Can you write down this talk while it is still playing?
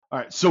All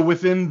right. So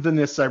within the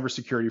NIST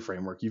cybersecurity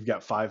framework, you've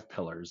got 5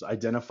 pillars: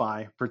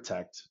 identify,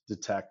 protect,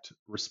 detect,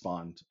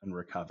 respond, and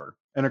recover.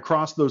 And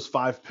across those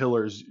 5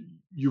 pillars,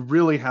 you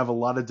really have a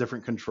lot of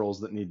different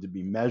controls that need to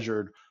be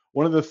measured.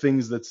 One of the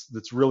things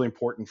that's really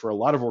important for a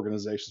lot of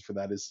organizations for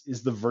that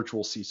is the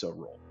virtual CISO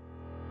role.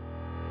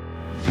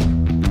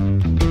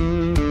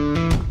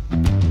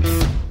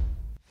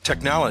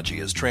 Technology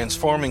is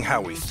transforming how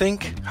we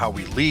think, how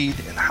we lead,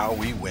 and how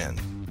we win.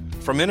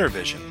 From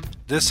Intervision,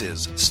 this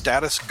is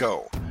Status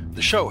Go,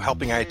 the show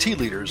helping IT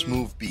leaders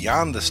move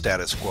beyond the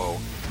status quo,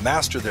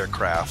 master their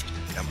craft,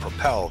 and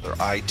propel their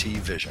IT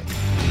vision.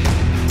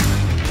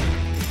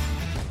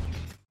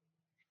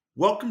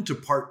 Welcome to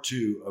part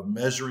 2 of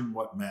Measuring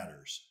What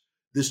Matters.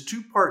 This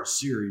 2-part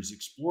series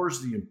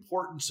explores the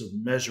importance of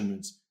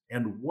measurements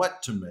and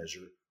what to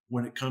measure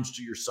when it comes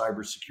to your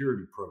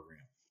cybersecurity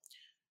program.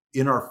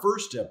 In our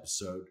first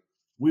episode,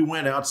 we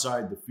went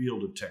outside the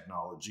field of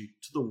technology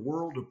to the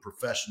world of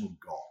professional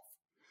golf.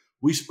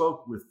 We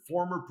spoke with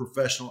former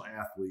professional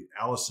athlete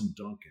Allison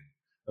Duncan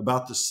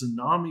about the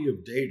tsunami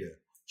of data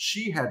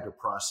she had to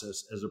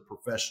process as a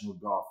professional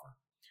golfer.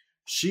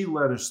 She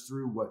led us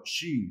through what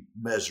she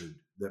measured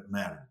that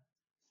mattered.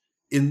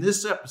 In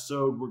this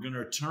episode, we're going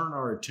to turn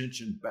our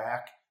attention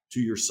back to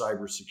your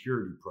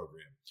cybersecurity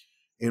program.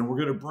 And we're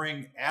going to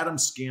bring Adam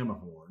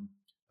Scannahorn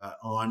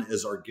on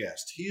as our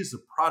guest. He is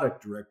the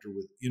product director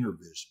with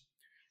Intervision.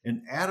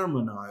 And Adam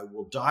and I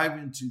will dive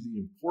into the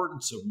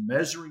importance of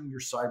measuring your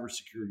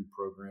cybersecurity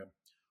program,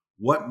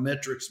 what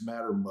metrics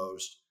matter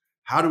most,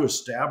 how to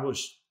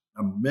establish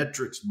a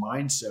metrics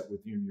mindset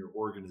within your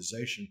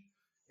organization.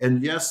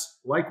 And yes,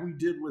 like we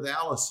did with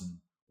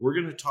Allison, we're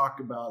going to talk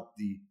about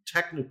the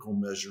technical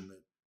measurement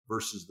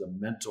versus the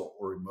mental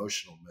or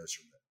emotional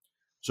measurement.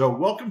 So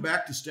welcome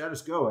back to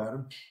Status Go,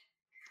 Adam.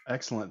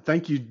 Excellent.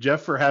 Thank you,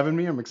 Jeff, for having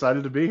me. I'm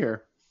excited to be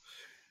here.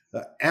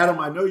 Adam,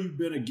 I know you've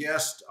been a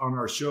guest on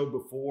our show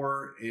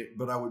before,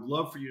 but I would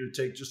love for you to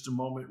take just a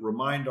moment,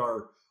 remind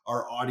our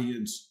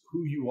audience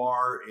who you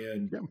are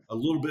and a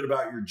little bit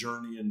about your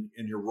journey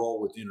and your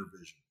role with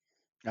Intervision.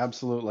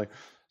 Absolutely.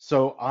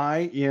 So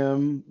I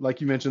am,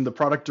 like you mentioned, the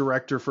product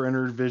director for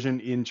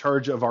Intervision, in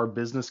charge of our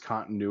business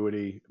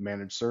continuity,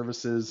 managed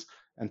services,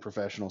 and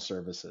professional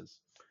services.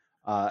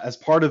 As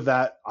part of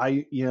that,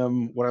 I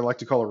am what I like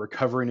to call a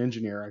recovering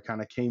engineer. I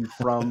kind of came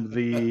from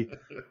the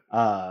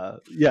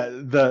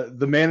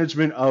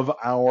management of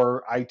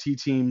our IT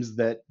teams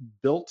that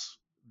built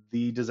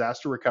the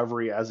disaster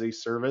recovery as a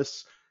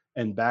service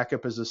and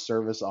backup as a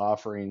service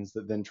offerings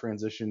that then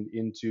transitioned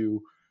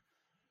into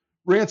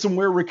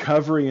ransomware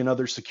recovery and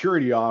other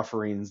security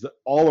offerings that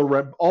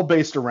all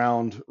based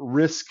around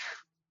risk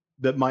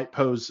that might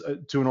pose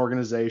to an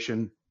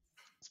organization,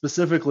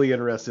 specifically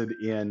interested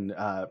in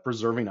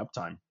preserving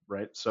uptime,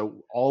 right?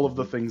 So all of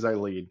the things I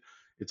lead,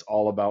 it's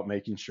all about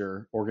making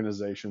sure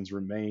organizations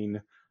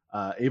remain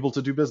able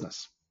to do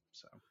business.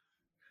 So,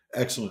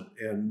 excellent.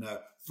 And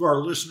for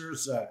our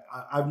listeners,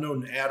 I've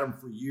known Adam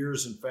for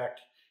years. In fact,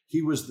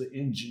 he was the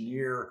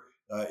engineer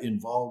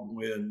involved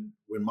when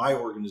my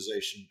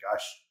organization,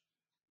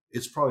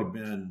 it's probably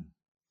been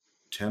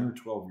 10 or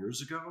 12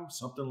 years ago,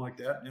 something like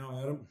that now,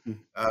 Adam,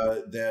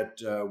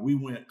 that we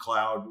went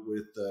cloud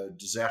with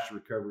disaster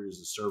recovery as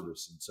a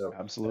service. And so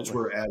absolutely, that's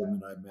where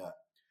Adam and I met.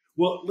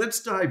 Well,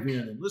 let's dive in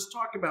and let's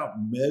talk about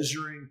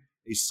measuring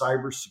a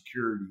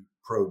cybersecurity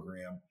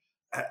program.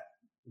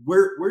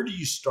 Where do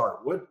you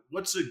start?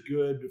 What's a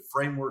good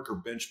framework or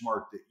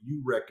benchmark that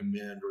you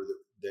recommend or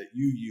that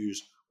you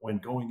use when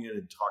going in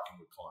and talking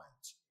with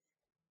clients?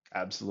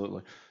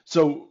 Absolutely.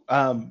 So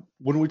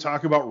when we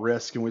talk about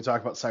risk and we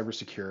talk about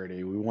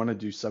cybersecurity, we want to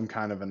do some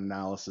kind of an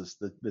analysis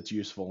that's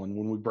useful. And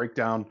when we break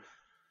down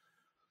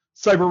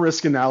cyber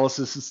risk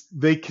analysis,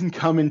 they can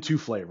come in 2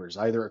 flavors,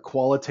 either a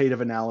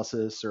qualitative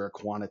analysis or a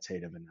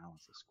quantitative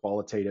analysis.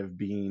 Qualitative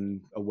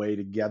being a way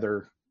to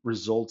gather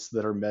results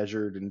that are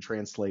measured and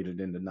translated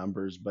into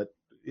numbers, but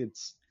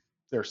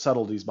there are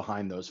subtleties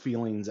behind those: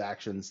 feelings,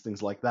 actions,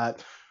 things like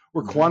that.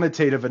 Where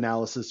quantitative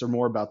analysis are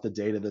more about the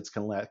data that's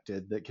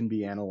collected that can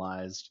be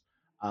analyzed.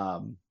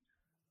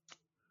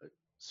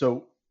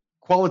 So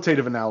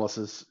qualitative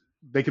analysis,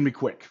 they can be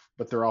quick,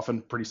 but they're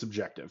often pretty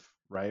subjective,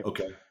 right?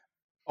 Okay.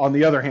 On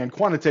the other hand,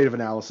 quantitative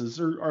analysis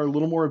are a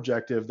little more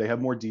objective. They have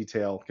more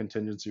detail,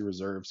 contingency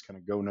reserves, kind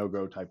of go,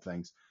 no-go type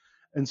things.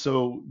 And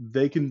so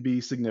they can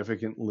be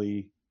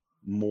significantly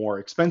more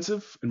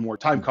expensive and more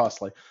time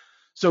costly.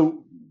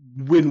 So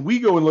when we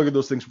go and look at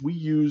those things, we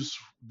use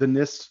the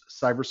NIST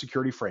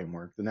cybersecurity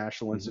framework, the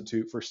National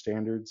Institute for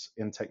Standards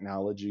and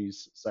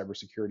Technology's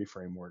cybersecurity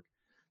framework,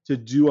 to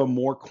do a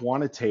more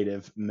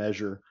quantitative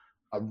measure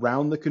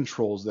around the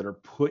controls that are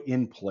put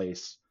in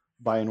place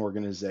by an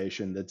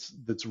organization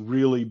that's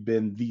really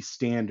been the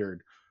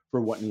standard for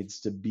what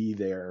needs to be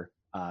there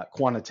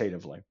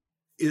quantitatively.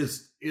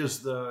 Is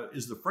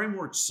the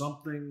framework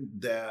something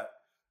that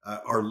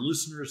our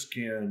listeners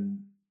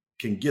can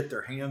get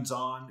their hands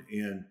on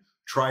and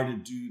try to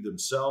do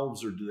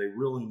themselves, or do they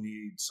really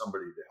need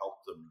somebody to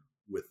help them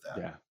with that?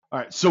 Yeah. All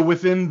right. So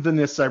within the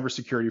NIST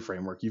cybersecurity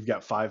framework, you've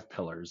got 5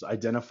 pillars: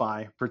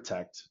 identify,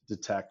 protect,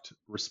 detect,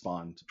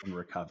 respond, and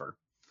recover.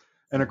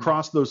 And Mhm.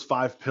 across those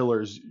 5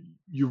 pillars,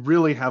 you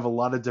really have a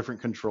lot of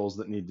different controls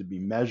that need to be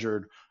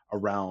measured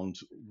around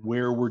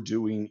where we're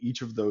doing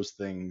each of those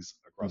things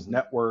across Mhm.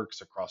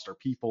 networks, across our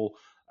people,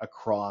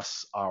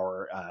 across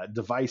our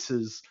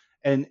devices,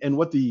 and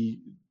what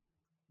the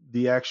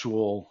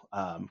actual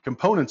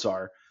components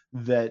are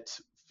that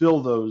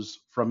fill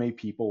those from a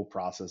people,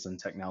 process, and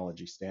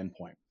technology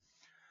standpoint.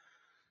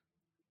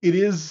 It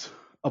is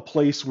a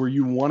place where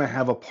you want to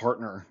have a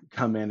partner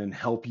come in and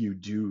help you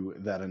do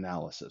that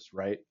analysis,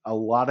 right? A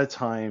lot of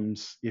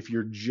times, if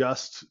you're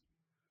just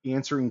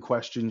answering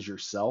questions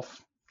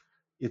yourself,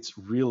 it's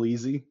real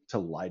easy to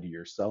lie to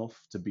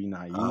yourself, to be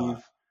Ah,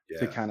 naive,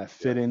 to yeah, kind of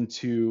yeah, fit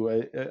into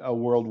a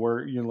world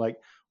where you're like,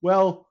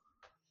 well,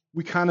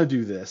 we kind of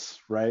do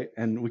this, right?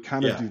 And we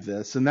kind of yeah. do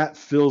this, and that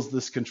fills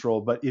this control.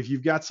 But if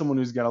you've got someone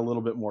who's got a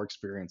little bit more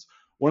experience,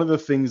 one of the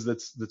things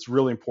that's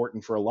really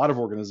important for a lot of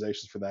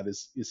organizations for that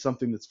is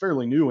something that's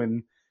fairly new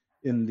in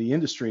the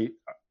industry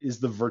is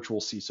the virtual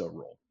CISO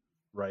role,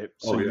 right?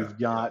 So Oh, yeah, you've yeah,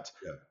 got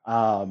yeah.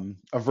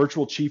 a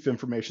virtual chief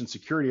information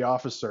security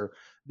officer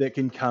that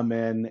can come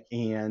in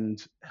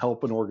and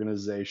help an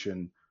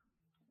organization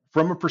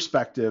from a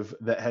perspective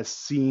that has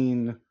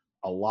seen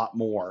a lot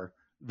more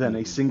than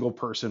a Mhm. single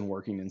person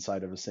working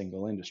inside of a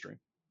single industry.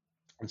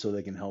 And so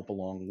they can help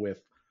along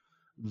with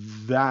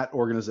that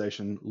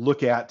organization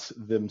look at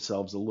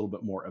themselves a little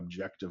bit more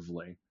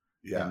objectively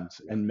Yeah,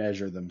 yeah. and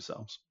measure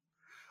themselves.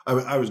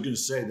 I was going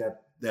to say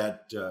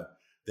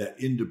that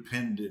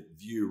independent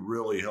view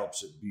really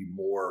helps it be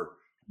more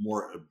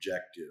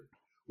objective.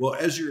 Well,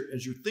 as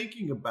you're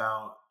thinking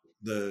about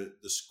the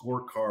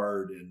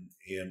scorecard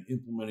and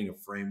implementing a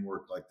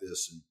framework like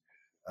this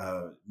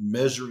and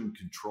measuring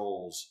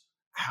controls,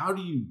 how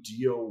do you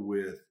deal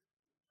with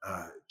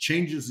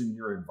changes in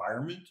your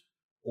environment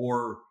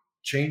or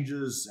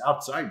changes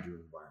outside your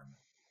environment?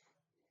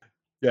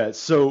 Yeah.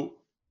 So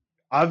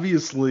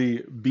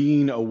obviously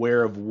being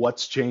aware of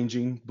what's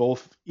changing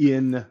both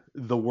in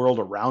the world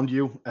around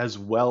you as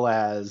well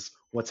as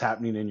what's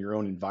happening in your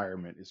own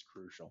environment is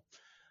crucial.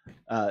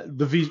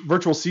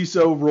 Virtual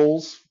CISO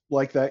roles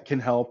like that can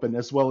help, and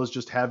as well as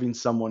just having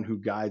someone who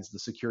guides the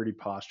security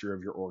posture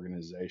of your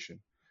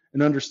organization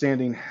and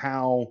understanding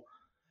how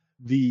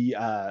the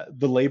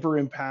labor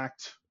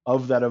impact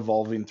of that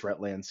evolving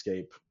threat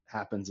landscape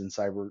happens in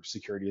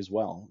cybersecurity as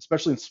well,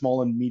 especially in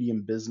small and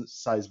medium business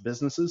sized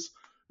businesses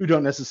who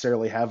don't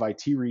necessarily have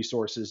IT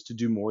resources to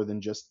do more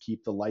than just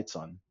keep the lights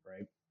on,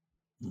 right?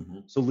 Hmm.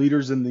 So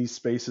leaders in these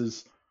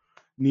spaces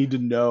need to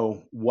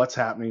know what's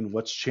happening,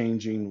 what's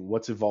changing,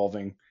 what's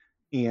evolving.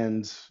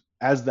 And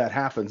as that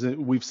happens,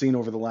 we've seen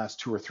over the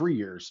last 2 or 3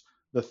 years,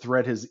 the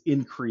threat has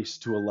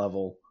increased to a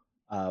level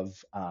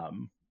of,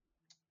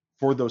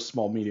 for those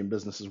small, medium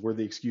businesses where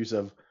the excuse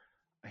of,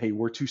 hey,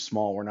 we're too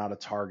small, we're not a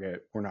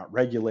target, we're not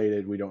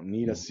regulated, we don't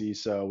need a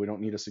CISO, we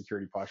don't need a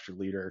security posture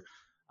leader,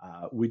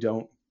 we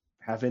don't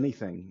have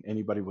anything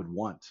anybody would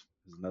want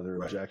is another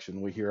Right.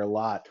 objection we hear a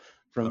lot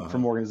from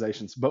Uh-huh.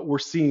 organizations. But we're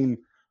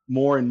seeing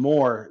more and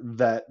more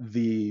that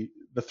the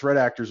threat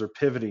actors are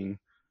pivoting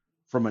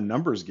from a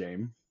numbers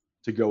game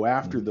to go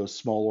after Mhm. those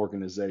small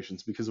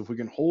organizations, because if we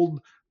can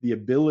hold the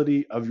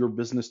ability of your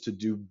business to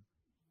do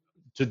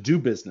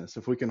business,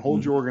 if we can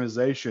hold your Mhm.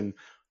 organization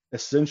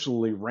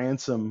essentially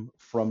ransom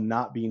from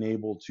not being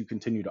able to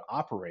continue to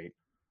operate,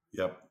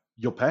 Yep.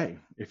 you'll pay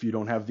if you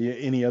don't have the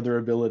any other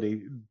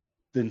ability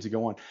than to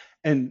go on.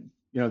 And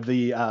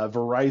the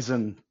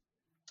Verizon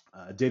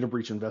data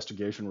breach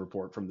investigation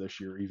report from this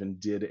year even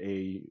did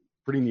a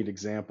pretty neat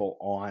example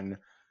on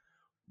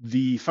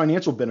the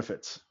financial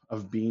benefits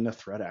of being a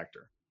threat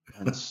actor.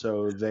 And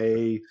so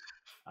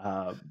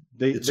uh,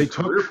 It's a they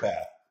career took,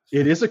 path.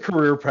 it is a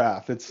career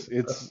path.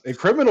 It's a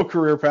criminal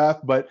career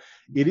path, but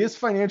it is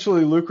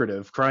financially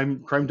lucrative.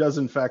 Crime does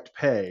in fact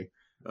pay,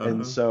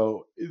 and Uh-huh.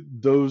 so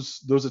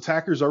those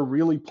attackers are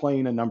really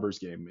playing a numbers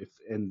game. If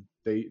and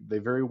they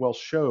very well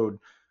showed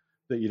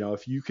that,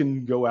 if you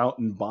can go out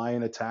and buy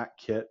an attack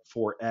kit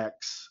for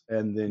X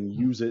and then Mhm.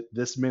 use it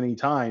this many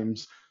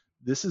times,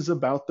 this is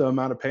about the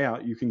amount of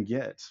payout you can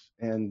get.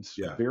 And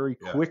Yeah. very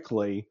Yeah.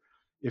 quickly,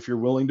 if you're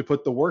willing to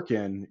put the work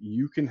in,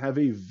 you can have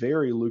a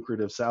very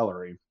lucrative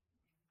salary,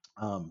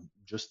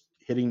 just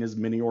hitting as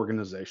many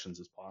organizations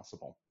as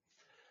possible.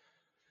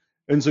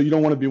 And so you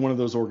don't want to be one of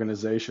those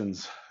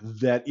organizations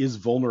that is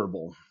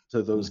vulnerable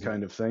to those Mhm.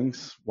 kind of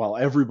things. While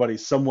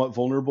everybody's somewhat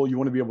vulnerable, you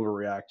want to be able to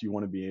react. You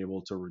want to be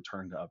able to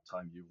return to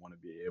uptime. You want to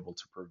be able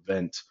to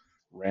prevent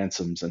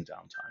ransoms and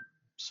downtime.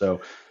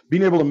 So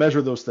being able to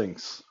measure those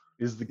things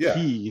is the Yeah.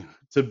 key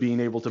to being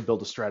able to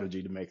build a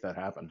strategy to make that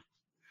happen.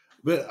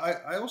 But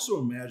I also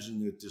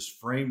imagine that this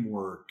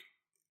framework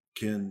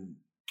can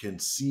can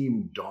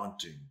seem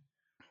daunting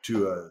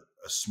to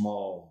a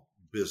small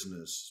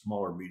business, small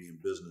or medium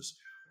business.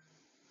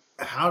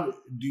 How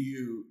do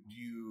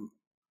you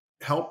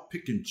help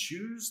pick and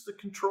choose the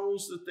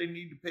controls that they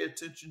need to pay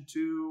attention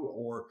to,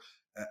 or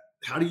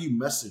how do you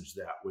message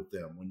that with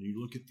them when you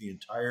look at the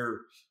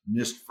entire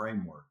NIST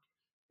framework?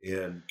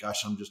 And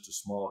gosh, I'm just a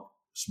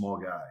small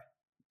guy.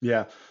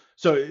 Yeah.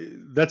 So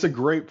that's a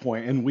great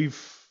point, and we've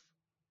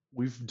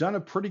done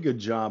a pretty good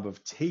job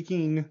of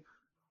taking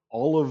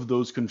all of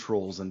those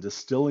controls and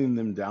distilling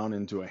them down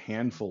into a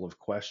handful of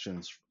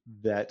questions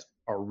that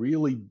are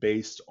really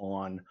based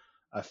on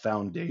a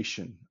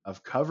foundation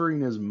of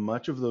covering as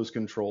much of those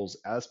controls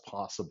as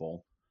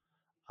possible,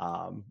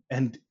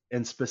 and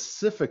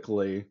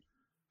specifically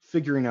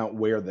figuring out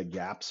where the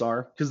gaps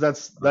are, because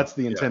that's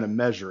the Yeah. intent of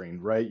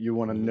measuring, right? You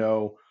want to Mhm.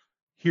 know,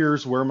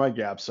 here's where my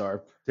gaps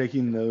are,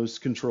 taking those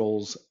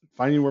controls,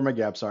 finding where my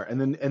gaps are,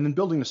 and then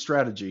building a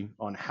strategy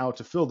on how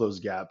to fill those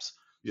gaps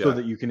so Yeah.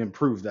 that you can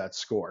improve that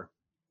score.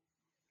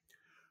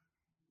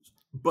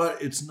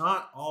 But it's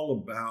not all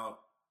about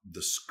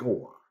the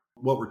score.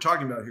 What we're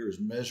talking about here is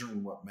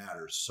measuring what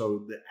matters. So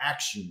the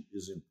action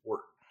is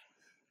important.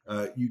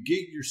 You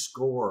get your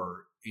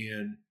score,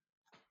 and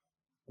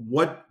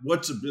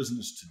what's a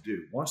business to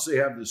do once they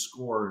have this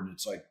score, and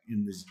it's like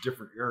in these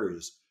different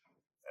areas.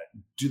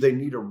 Do they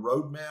need a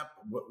roadmap?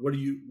 What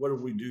do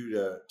we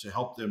do to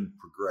help them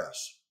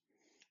progress?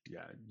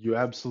 Yeah, you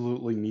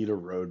absolutely need a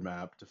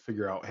roadmap to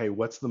figure out, hey,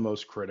 what's the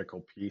most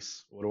critical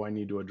piece? What do I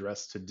need to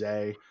address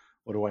today?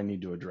 What do I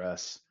need to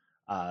address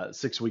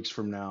 6 weeks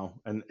from now?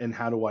 And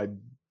how do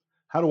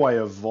I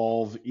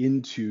evolve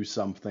into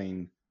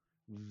something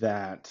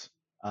that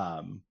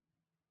um,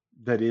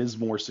 that is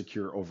more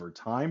secure over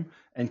time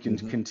and can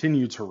Mhm.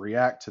 continue to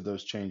react to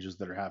those changes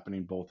that are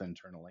happening both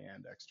internally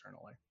and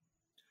externally.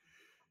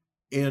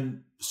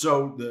 And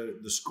so the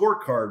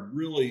scorecard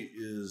really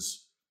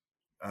is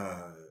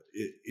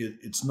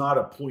it's not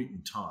a point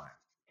in time,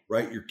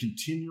 right? You're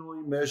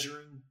continually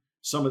measuring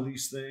some of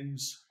these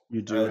things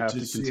You do have to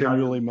to see how you're.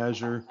 continually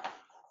measure.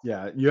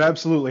 Yeah, you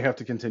absolutely have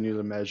to continue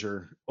to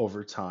measure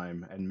over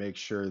time and make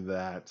sure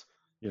that,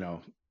 you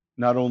know,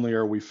 not only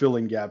are we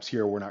filling gaps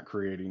here, we're not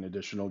creating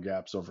additional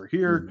gaps over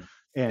here, Mhm.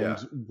 and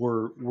Yeah,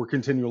 we're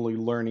continually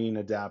learning,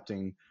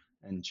 adapting,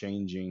 and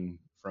changing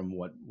from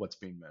what's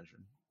being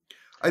measured.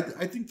 I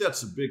think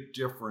that's a big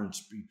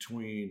difference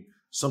between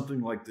something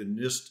like the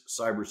NIST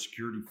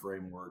cybersecurity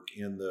framework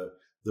and the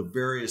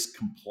various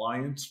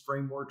compliance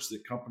frameworks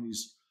that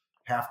companies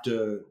have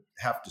to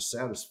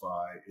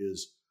satisfy.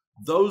 Is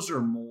those are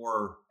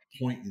more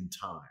point in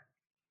time.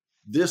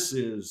 This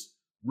is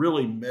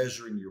really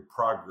measuring your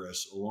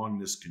progress along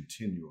this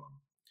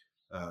continuum,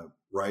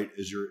 right?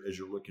 As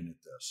you're looking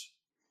at this.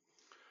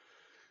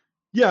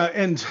 Yeah,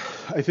 and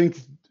I think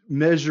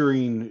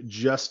measuring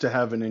just to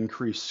have an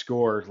increased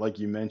score, like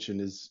you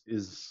mentioned,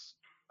 is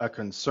a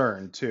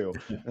concern too.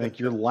 I think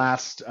your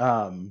last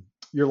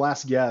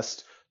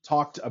guest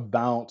talked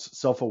about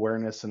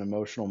self-awareness and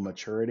emotional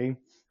maturity,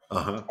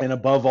 Uh-huh. and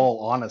above all,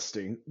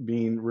 honesty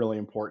being really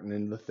important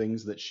in the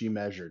things that she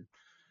measured.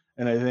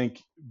 And I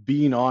think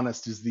being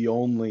honest is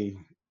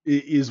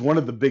one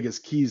of the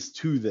biggest keys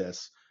to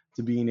this,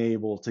 to being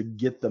able to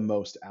get the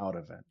most out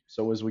of it.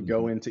 So as we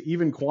go Mhm. into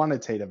even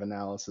quantitative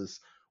analysis,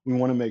 we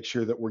want to make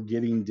sure that we're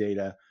getting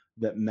data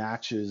that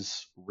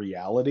matches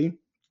reality,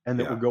 and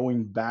that we're Yeah.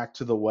 going back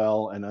to the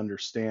well and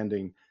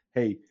understanding,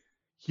 hey,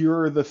 here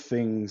are the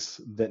things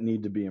that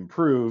need to be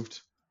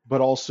improved,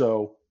 but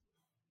also,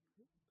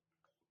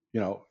 you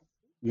know,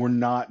 we're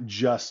not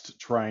just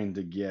trying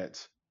to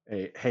get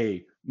a,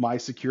 hey, my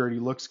security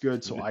looks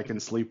good so I can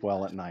sleep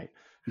well at night.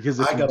 Because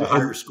if I you got a do,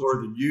 higher and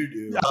score than you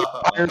do. I get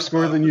a higher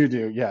score than you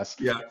do, yes.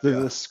 Yeah, The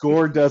yeah,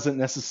 score doesn't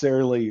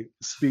necessarily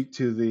speak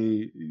to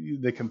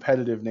the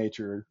competitive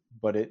nature,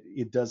 but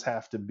it does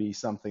have to be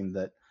something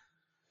that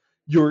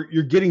you're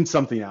getting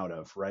something out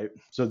of, right?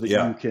 So that you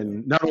yeah,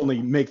 can not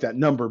only make that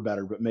number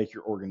better, but make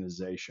your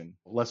organization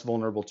less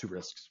vulnerable to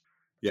risks.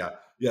 yeah,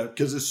 yeah.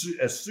 Because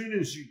as soon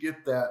as you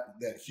get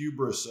that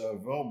hubris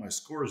of, oh, my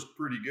score is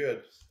pretty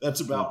good,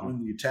 that's about Hmm.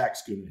 when the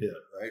attack's going to hit,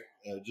 right?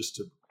 Just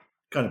to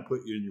kind of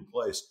put you in your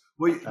place.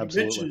 Well, you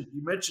Absolutely. mentioned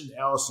you mentioned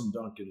Allison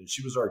Duncan, and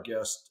she was our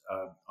guest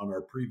on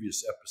our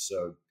previous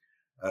episode,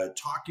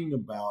 talking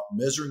about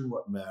measuring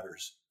what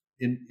matters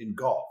in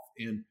golf,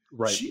 and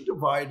Right. she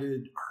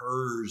divided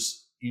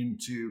hers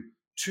into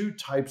two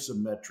types of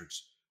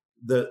metrics: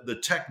 the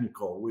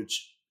technical,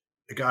 which,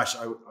 gosh,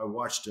 I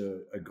watched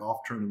a golf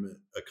tournament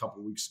a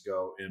couple of weeks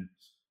ago, and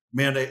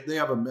man, they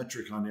have a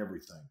metric on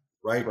everything,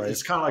 right? Right.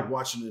 It's kind of like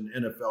watching an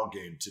NFL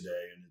game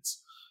today, and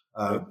it's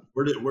Yep.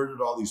 where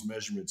did all these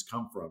measurements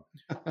come from?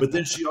 But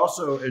then she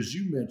also, as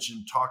you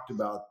mentioned, talked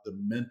about the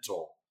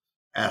mental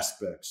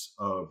aspects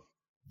of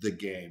the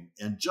game,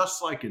 and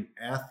just like an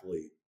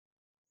athlete,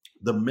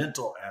 the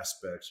mental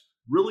aspects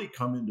really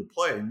come into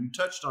play. And you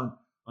touched on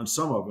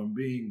some of them,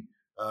 being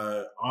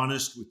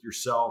honest with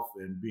yourself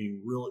and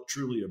being really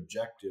truly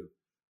objective.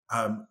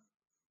 Um,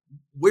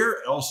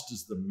 where else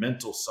does the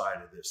mental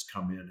side of this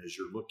come in as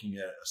you're looking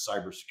at a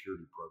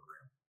cybersecurity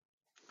program?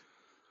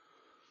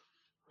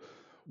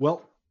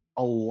 Well,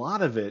 a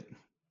lot of it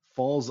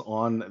falls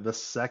on the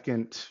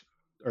second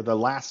or the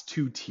last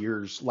two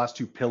tiers, last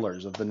two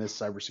pillars of the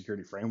NIST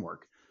cybersecurity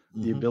framework,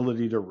 the Mm-hmm.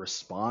 ability to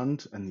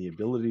respond and the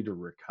ability to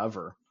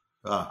recover.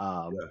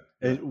 Yeah.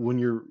 And when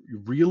you're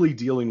really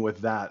dealing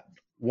with that,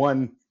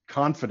 one,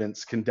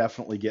 confidence can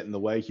definitely get in the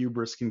way.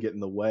 Hubris can get in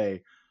the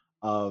way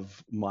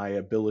of my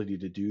ability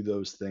to do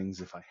those things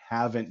if I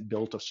haven't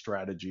built a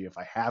strategy, if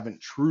I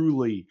haven't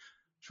truly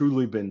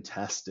been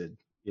tested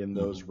in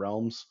those Mm-hmm.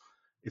 realms.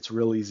 It's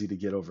real easy to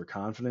get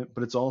overconfident,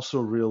 but it's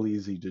also real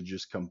easy to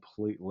just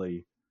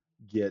completely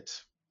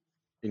get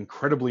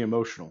incredibly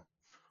emotional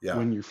Yeah.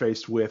 when you're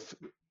faced with,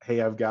 hey,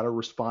 I've got to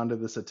respond to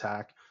this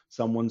attack.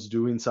 Someone's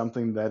doing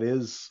something that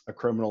is a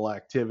criminal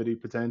activity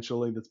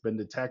potentially that's been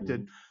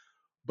detected. Mm-hmm.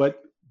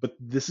 But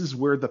this is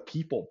where the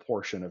people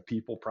portion of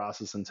people,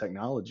 process, and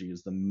technology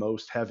is the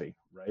most heavy,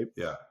 right?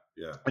 Yeah.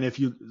 Yeah. And if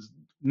you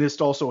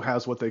NIST also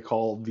has what they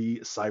call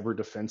the cyber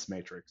defense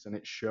matrix, and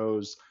it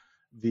shows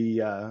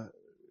the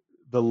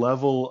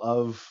level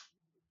of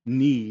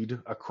need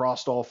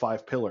across all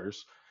five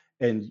pillars.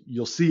 And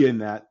you'll see in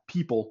that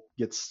people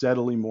get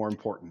steadily more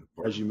important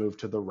as you move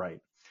to the right.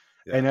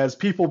 Yeah. And as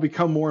people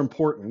become more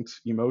important,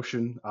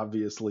 emotion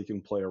obviously can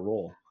play a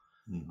role,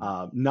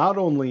 Mm-hmm. not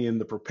only in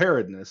the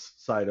preparedness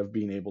side of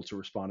being able to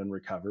respond and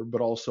recover,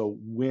 but also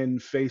when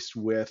faced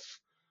with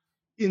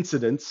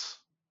incidents,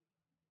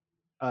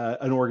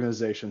 an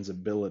organization's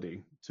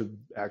ability to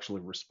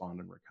actually respond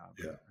and recover.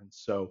 Yeah. And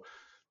so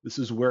this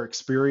is where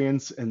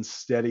experience and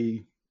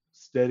steady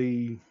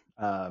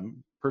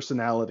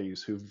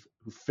personalities who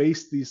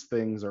faced these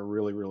things are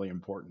really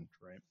important,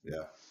 right?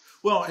 Yeah.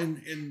 Well,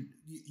 and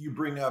you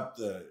bring up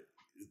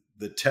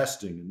the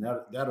testing, and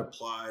that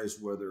applies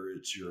whether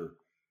it's your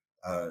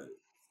uh,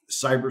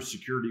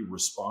 cybersecurity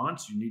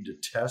response. You need to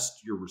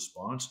test your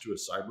response to a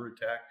cyber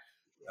attack,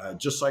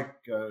 just like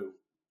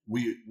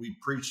we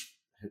preach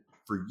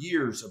for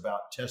years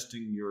about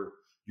testing your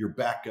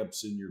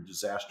backups and your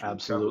disaster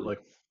Absolutely.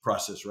 recovery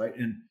process, right?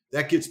 And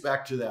that gets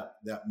back to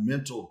that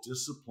mental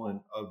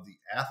discipline of the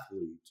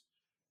athlete.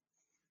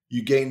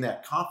 You gain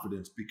that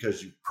confidence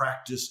because you've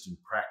practiced and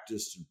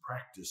practiced and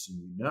practiced, and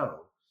you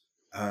know.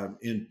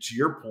 And to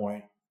your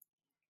point,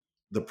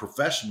 the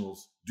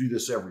professionals do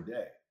this every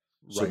day,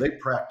 so Right. they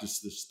practice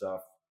this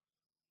stuff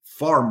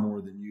far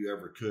more than you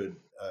ever could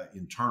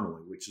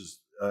internally, which is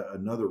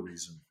another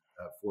reason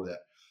for that.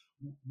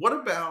 What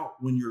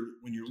about when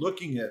you're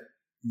looking at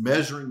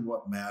measuring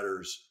what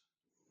matters?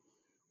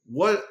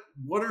 What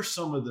are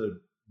some of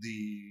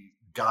the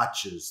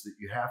gotchas that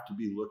you have to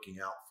be looking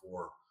out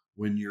for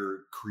when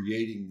you're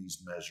creating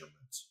these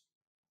measurements?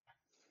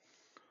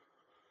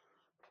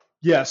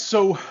 Yeah,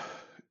 so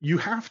you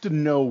have to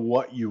know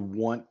what you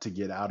want to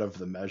get out of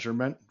the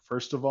measurement.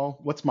 First of all,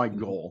 what's my Mhm.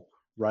 goal,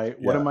 right?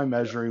 What Yeah, am I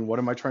measuring? What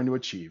am I trying to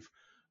achieve?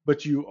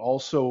 But you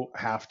also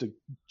have to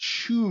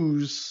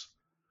choose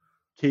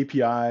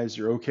KPIs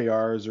or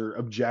OKRs or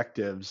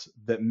objectives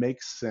that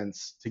make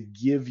sense to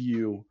give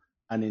you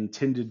an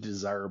intended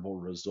desirable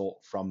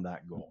result from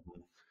that goal.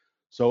 Mhm.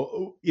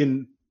 So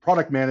in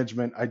product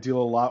management, I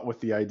deal a lot with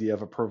the idea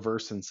of a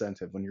perverse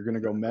incentive. When you're going to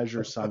go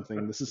measure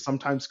something, this is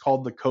sometimes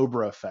called the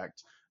Cobra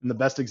effect. And the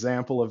best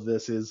example of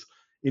this is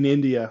in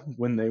India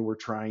when they were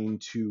trying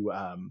to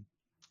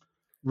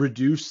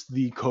reduce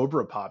the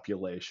cobra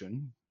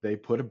population, they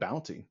put a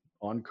bounty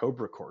on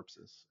cobra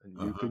corpses, and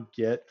you Uh-huh. could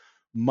get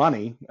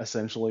money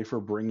essentially for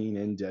bringing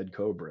in dead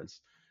cobras.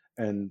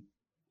 And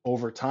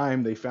over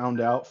time, they found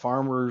out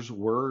farmers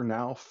were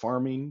now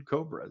farming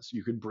cobras.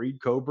 You could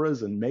breed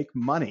cobras and make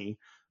money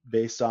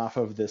based off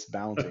of this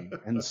bounty.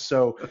 And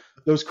so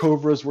those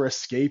cobras were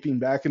escaping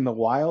back in the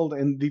wild,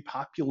 and the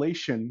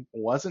population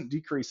wasn't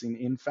decreasing.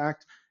 In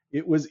fact,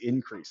 it was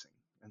increasing.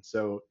 And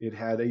so it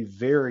had a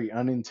very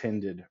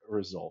unintended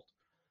result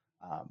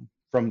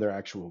from their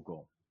actual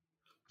goal.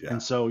 Yeah,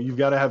 And so you've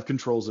got to have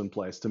controls in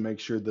place to make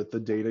sure that the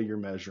data you're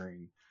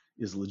measuring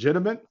is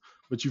legitimate,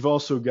 but you've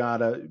also got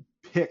to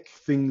pick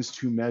things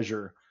to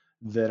measure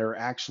that are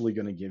actually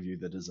going to give you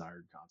the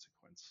desired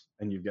consequence.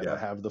 And you've got to yeah,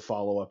 have the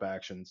follow-up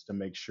actions to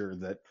make sure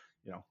that,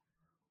 you know,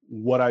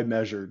 what I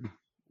measured,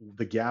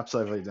 the gaps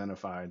I've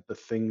identified, the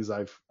things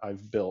I've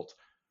built,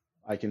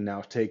 I can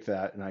now take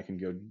that and I can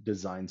go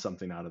design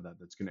something out of that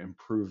that's going to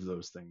improve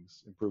those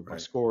things, improve my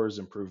right. scores,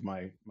 improve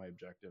my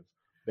objective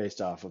based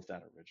off of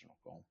that original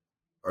goal.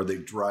 Are they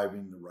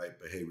driving the right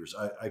behaviors?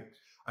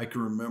 I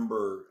can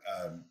remember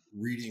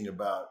reading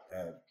about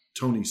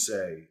Tony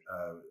Hsieh,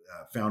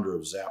 founder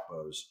of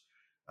Zappos,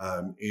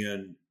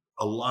 and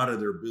a lot of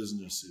their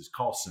business is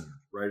call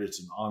center, right? It's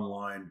an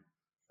online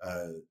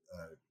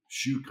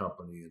shoe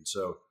company, and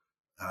so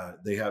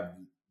they have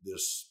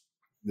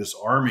this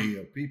army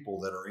of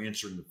people that are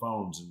answering the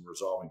phones and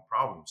resolving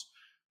problems.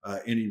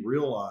 And he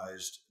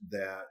realized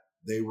that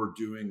they were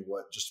doing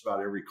what just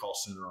about every call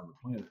center on the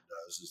planet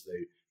does: is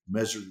they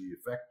measure the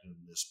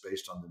effectiveness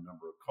based on the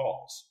number of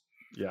calls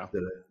Yeah.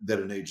 that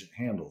an agent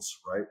handles,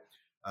 right?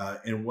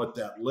 And what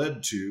that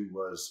led to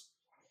was,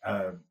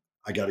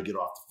 I got to get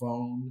off the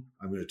phone.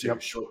 I'm going to take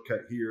a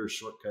shortcut here, a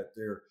shortcut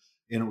there,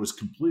 and it was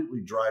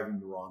completely driving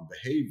the wrong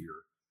behavior.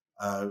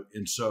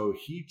 And so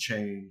he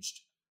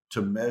changed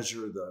to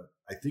measure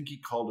I think he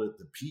called it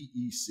the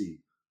PEC,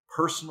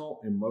 personal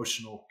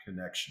emotional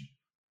connection.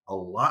 A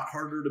lot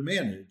harder to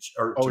manage,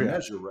 or to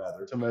measure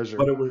rather, to measure.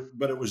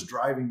 But it was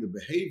driving the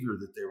behavior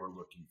that they were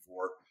looking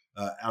for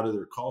out of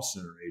their call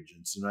center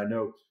agents. And I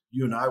know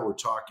you and I were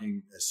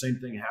talking, the same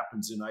thing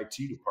happens in IT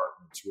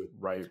departments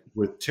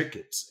with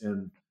tickets.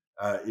 And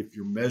if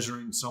you're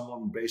measuring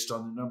someone based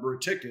on the number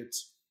of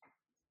tickets,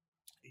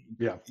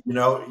 you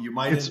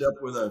might end up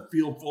with a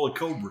field full of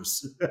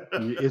cobras.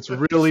 It's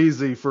real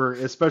easy for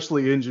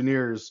especially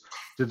engineers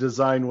to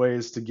design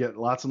ways to get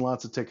lots and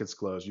lots of tickets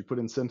closed. You put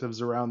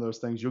incentives around those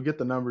things, you'll get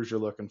the numbers you're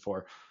looking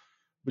for,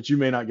 but you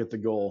may not get the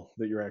goal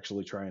that you're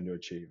actually trying to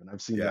achieve. And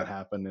I've seen that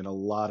happen in a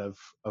lot of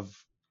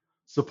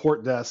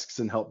support desks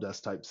and help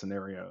desk type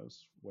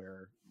scenarios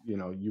where,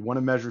 you want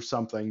to measure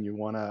something, you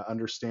want to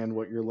understand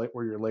where your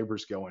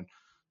labor's going.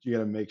 You got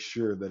to make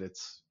sure that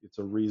it's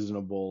a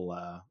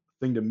reasonable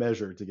thing to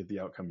measure to get the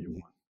outcome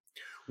you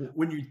want.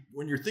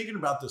 When you're thinking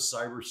about the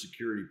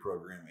cybersecurity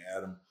program,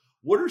 Adam,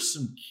 what are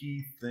some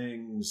key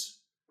things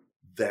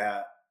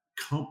that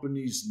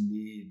companies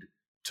need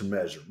to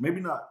measure?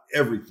 Maybe not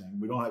everything.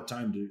 We don't have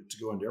time to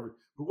go into everything,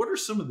 but what are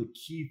some of the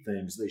key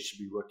things they should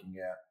be looking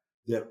at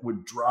that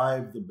would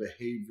drive the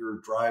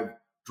behavior,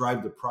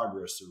 drive the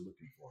progress they're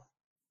looking for?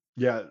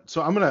 Yeah.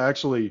 So I'm going to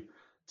actually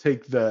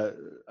take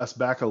us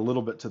back a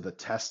little bit to the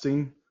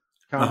testing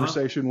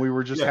conversation we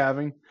were just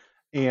having.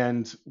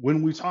 And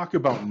when we talk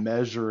about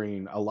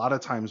measuring, a lot of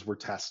times we're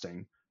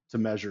testing to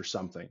measure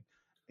something.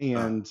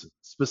 And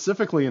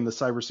specifically in the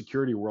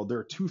cybersecurity world, there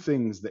are two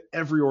things that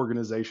every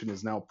organization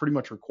is now pretty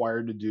much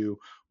required to do,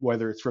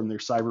 whether it's from their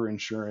cyber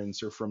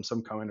insurance or from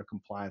some kind of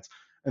compliance.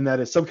 And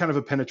that is some kind of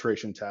a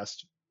penetration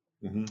test.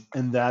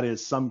 And that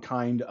is some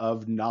kind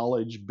of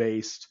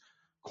knowledge-based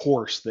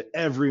course that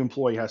every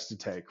employee has to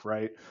take,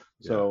 right?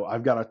 So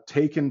I've got to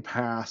take and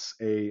pass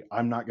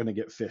I'm not going to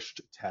get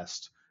phished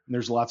test. And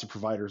there's lots of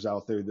providers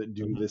out there that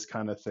do this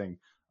kind of thing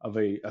of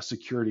a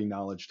security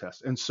knowledge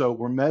test. And so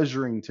we're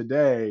measuring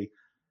today,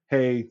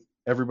 hey,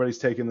 everybody's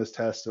taking this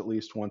test at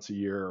least once a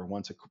year or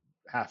once a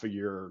half a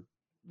year, or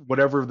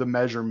whatever the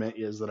measurement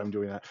is that I'm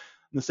doing that.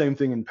 And the same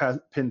thing in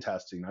pen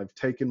testing. I've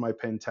taken my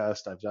pen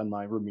test, I've done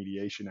my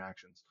remediation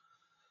actions.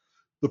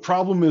 The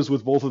problem is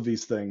with both of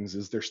these things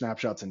is they're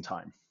snapshots in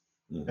time.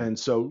 And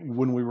so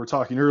when we were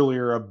talking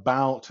earlier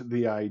about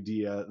the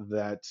idea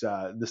that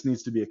this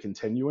needs to be a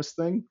continuous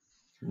thing,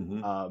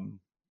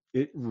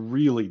 it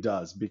really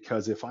does,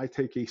 because if I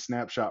take a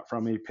snapshot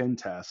from a pen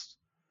test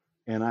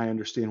and I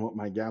understand what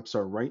my gaps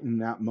are right in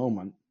that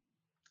moment,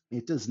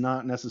 it does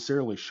not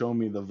necessarily show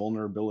me the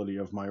vulnerability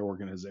of my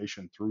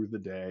organization through the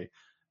day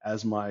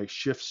as my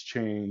shifts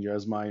change,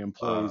 as my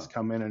employees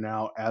come in and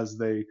out, as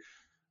they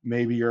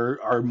maybe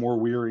are more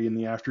weary in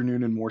the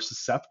afternoon and more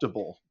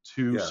susceptible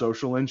to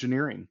social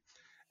engineering.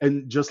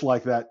 And just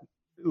like that,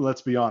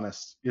 let's be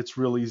honest, it's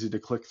real easy to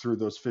click through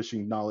those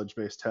phishing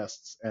knowledge-based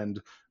tests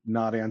and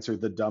not answer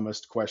the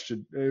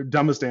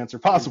dumbest answer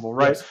possible,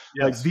 right?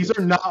 These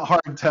are not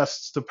hard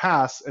tests to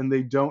pass, and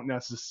they don't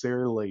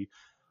necessarily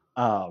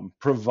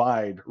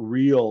provide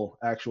real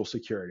actual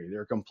security.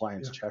 They're a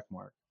compliance check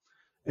mark.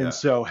 And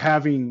so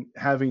having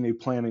a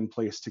plan in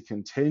place to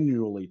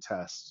continually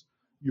test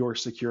your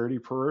security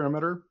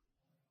perimeter,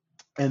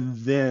 and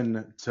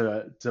then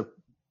to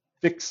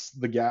fix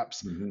the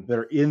gaps that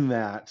are in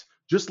that,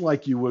 just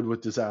like you would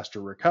with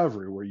disaster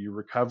recovery, where you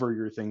recover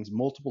your things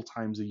multiple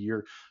times a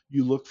year.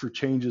 You look for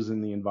changes in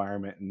the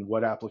environment and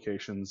what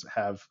applications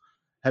have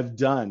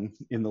done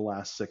in the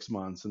last 6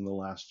 months, in the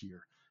last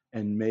year,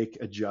 and make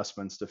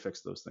adjustments to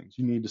fix those things.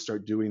 You need to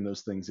start doing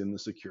those things in the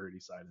security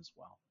side as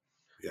well.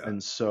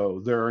 And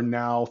so there are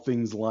now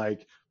things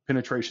like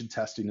penetration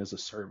testing as a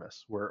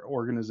service, where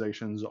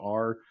organizations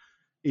are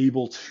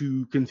able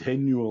to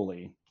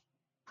continually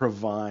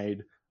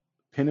provide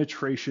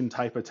penetration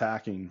type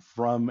attacking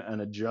from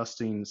an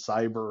adjusting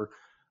cyber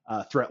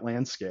threat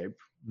landscape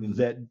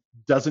that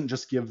doesn't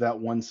just give that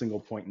one single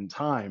point in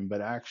time,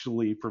 but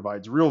actually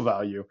provides real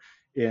value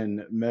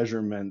in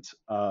measurement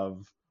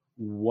of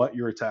what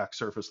your attack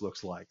surface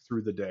looks like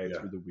through the day,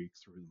 through the week,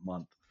 through the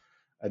month.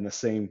 And the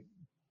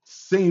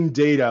same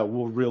data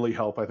will really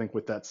help, I think,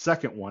 with that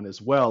second one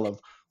as well, of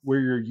where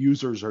your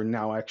users are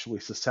now actually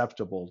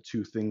susceptible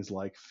to things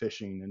like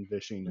phishing and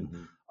vishing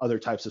and other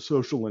types of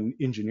social and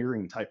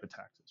engineering type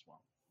attacks as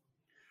well.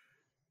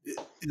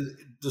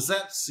 Does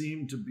that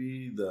seem to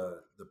be the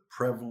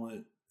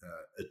prevalent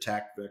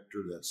attack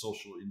vector, that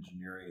social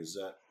engineering? Is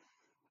that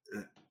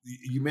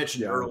you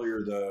mentioned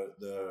earlier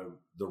the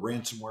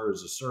ransomware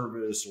as a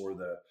service, or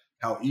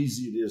how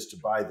easy it is to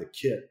buy the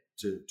kit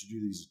to do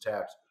these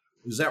attacks?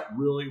 Is that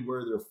really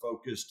where they're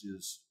focused,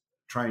 is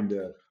trying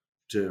to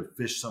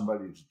phish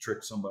somebody, to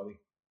trick somebody?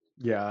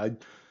 Yeah,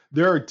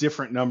 there are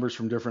different numbers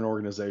from different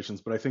organizations,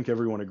 but I think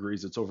everyone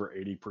agrees it's over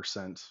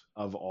 80%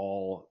 of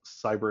all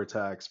cyber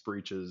attacks,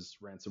 breaches,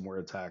 ransomware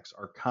attacks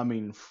are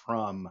coming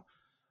from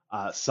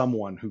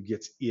someone who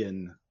gets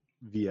in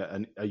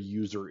via a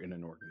user in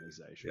an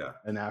organization.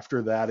 And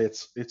after that,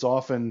 it's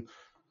often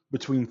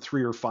between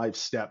 3 or 5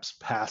 steps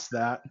past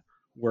that,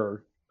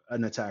 where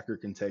an attacker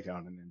can take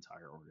out an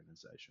entire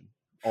organization.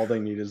 All they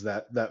need is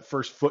that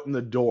first foot in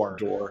the door.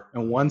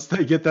 And once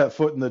they get that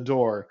foot in the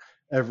door,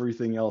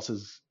 everything else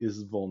is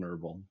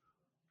vulnerable.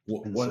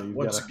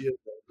 Once again,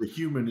 the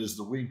human is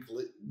the weak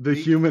link. The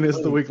human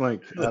is the weak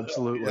link.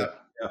 Absolutely.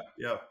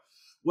 Yeah.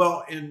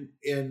 Well, and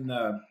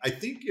I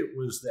think it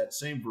was that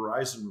same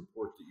Verizon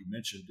report that you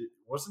mentioned.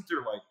 Wasn't there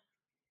like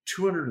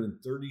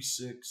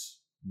 236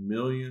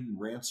 million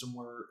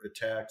ransomware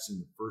attacks in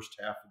the first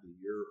half of the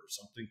year or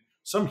something?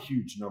 Some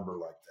huge number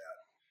like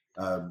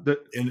that.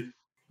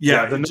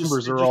 The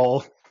numbers are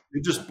all.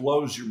 It just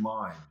blows your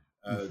mind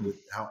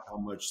how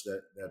much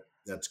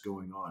that's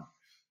going on.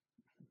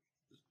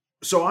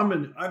 So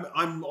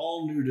I'm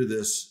all new to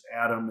this,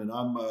 Adam, and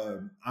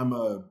I'm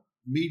a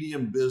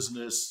medium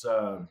business,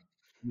 under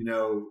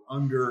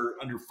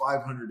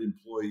 500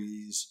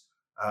 employees.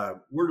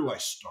 Where do I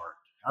start?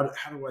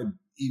 How do I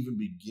even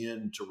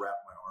begin to wrap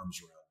my arms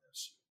around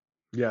this?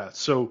 Yeah,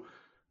 so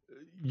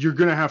you're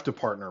going to have to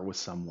partner with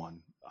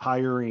someone.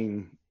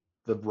 Hiring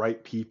the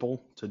right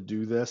people to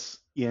do this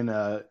in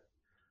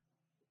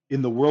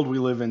the world we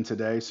live in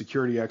today,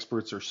 security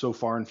experts are so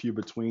far and few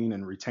between,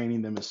 and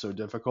retaining them is so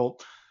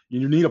difficult.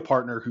 You need a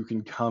partner who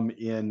can come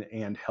in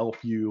and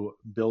help you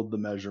build the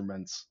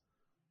measurements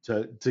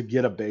to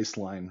get a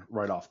baseline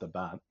right off the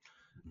bat.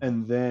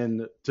 And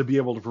then to be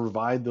able to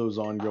provide those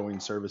ongoing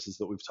services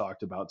that we've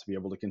talked about, to be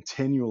able to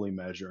continually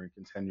measure and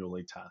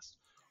continually test.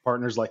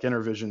 Partners like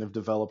Intervision have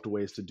developed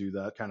ways to do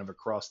that kind of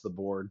across the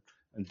board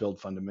and build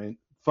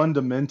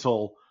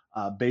fundamental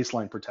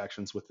baseline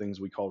protections with things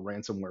we call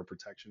ransomware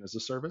protection as a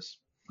service.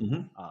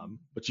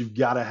 But you've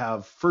got to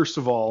have, first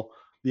of all,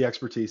 the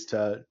expertise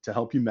to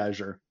help you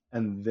measure,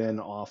 and then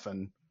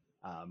often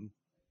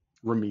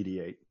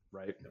remediate,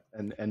 right?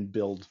 And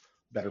build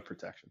better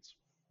protections.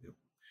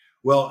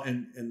 Well,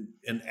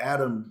 and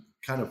Adam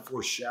kind of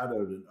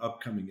foreshadowed an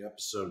upcoming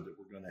episode that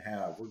we're going to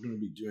have. We're going to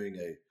be doing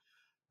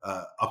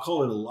I'll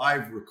call it a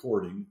live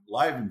recording,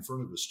 live in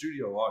front of a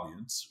studio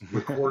audience,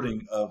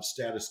 recording of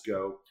Status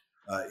Go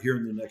here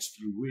in the next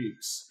few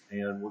weeks.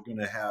 And we're going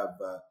to have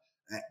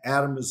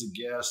Adam as a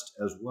guest,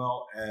 as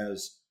well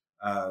as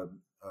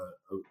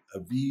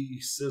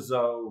Avi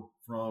Sizzo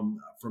from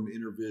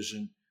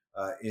Intervision,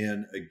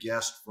 and a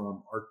guest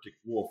from Arctic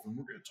Wolf. And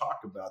we're going to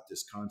talk about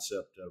this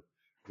concept of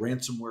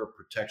ransomware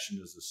protection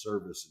as a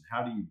service, and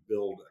how do you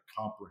build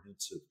a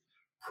comprehensive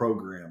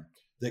program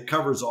that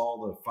covers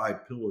all the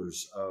 5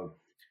 pillars of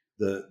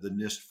the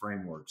NIST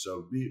framework.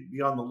 So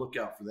be on the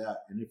lookout for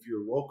that. And if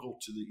you're local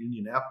to the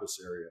Indianapolis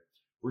area,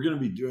 we're going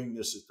to be doing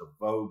this at the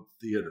Vogue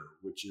Theater,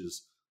 which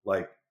is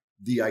like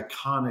the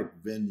iconic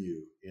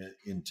venue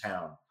in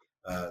town.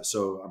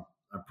 So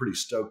I'm pretty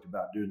stoked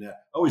about doing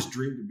that. I always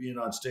dreamed of being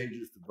on stage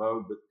at the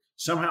Vogue, but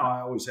somehow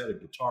I always had a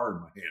guitar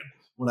in my hand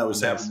when I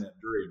was having that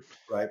dream,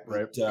 right?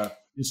 But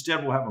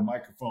instead, we'll have a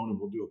microphone and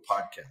we'll do a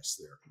podcast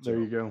there. There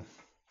you go.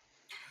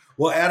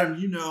 Well, Adam,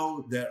 you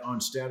know that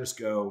on Status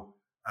Go,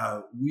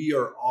 we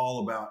are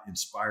all about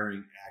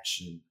inspiring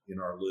action in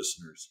our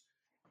listeners.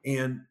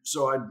 And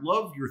so I'd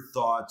love your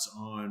thoughts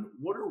on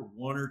what are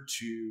one or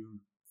two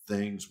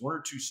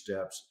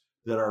steps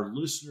that our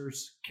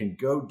listeners can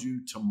go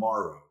do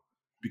tomorrow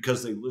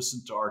because they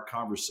listened to our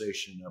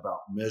conversation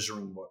about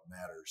measuring what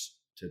matters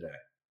today.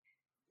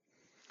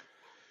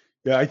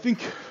 Yeah, I think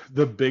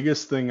the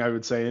biggest thing I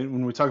would say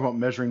when we talk about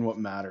measuring what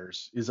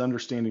matters is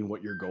understanding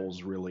what your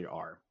goals really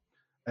are.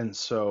 And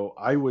so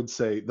I would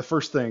say the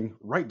first thing,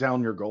 write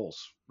down your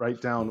goals,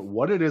 write down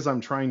what it is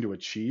I'm trying to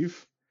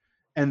achieve,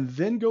 and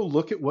then go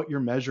look at what you're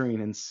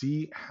measuring and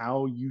see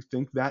how you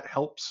think that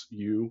helps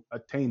you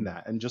attain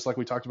that. And just like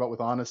we talked about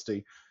with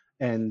honesty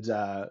and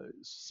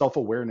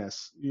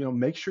self-awareness,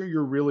 make sure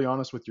you're really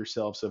honest with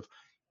yourselves of,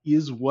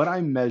 is what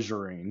I'm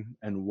measuring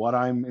and what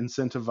I'm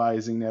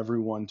incentivizing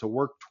everyone to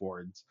work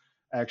towards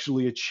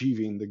actually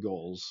achieving the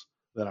goals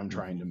that I'm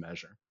trying to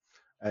measure?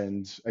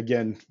 And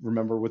again,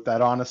 remember, with that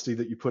honesty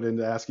that you put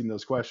into asking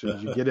those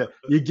questions, you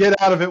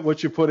get out of it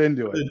what you put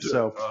into it.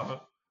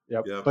 So,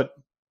 Yep. But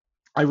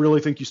I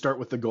really think you start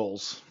with the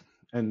goals,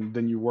 and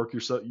then you work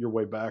your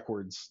way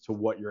backwards to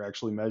what you're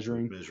actually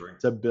measuring.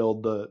 To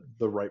build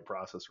the right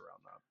process around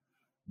that.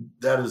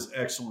 That is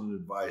excellent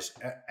advice.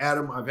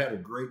 Adam, I've had a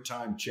great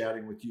time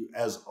chatting with you.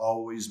 As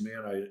always,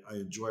 man, I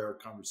enjoy our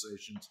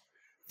conversations.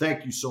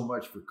 Thank you so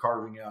much for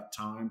carving out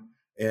time.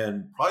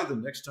 And probably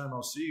the next time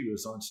I'll see you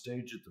is on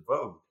stage at the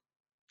Vogue.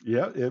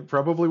 Yeah, it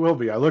probably will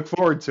be. I look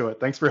forward to it.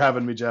 Thanks for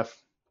having me, Jeff.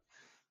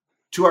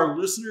 To our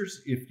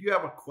listeners, if you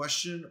have a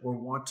question or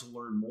want to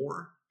learn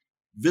more,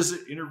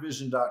 visit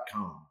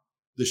intervision.com.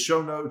 The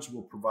show notes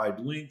will provide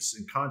links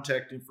and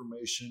contact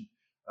information.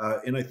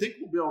 And I think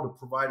we'll be able to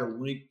provide a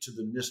link to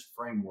the NIST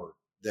framework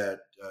that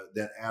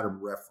Adam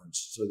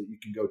referenced, so that you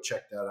can go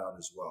check that out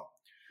as well.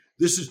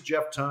 This is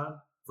Jeff Tunn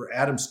for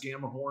Adam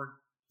Scammahorn.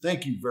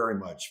 Thank you very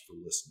much for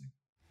listening.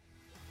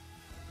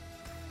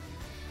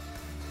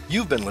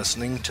 You've been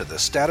listening to the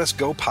Status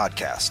Go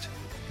podcast.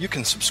 You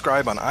can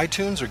subscribe on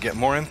iTunes or get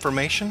more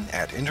information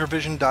at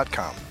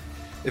intervision.com.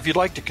 If you'd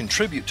like to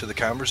contribute to the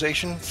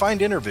conversation,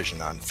 find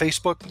Intervision on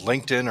Facebook,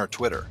 LinkedIn, or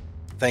Twitter.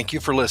 Thank you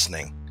for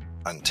listening.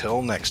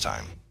 Until next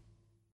time.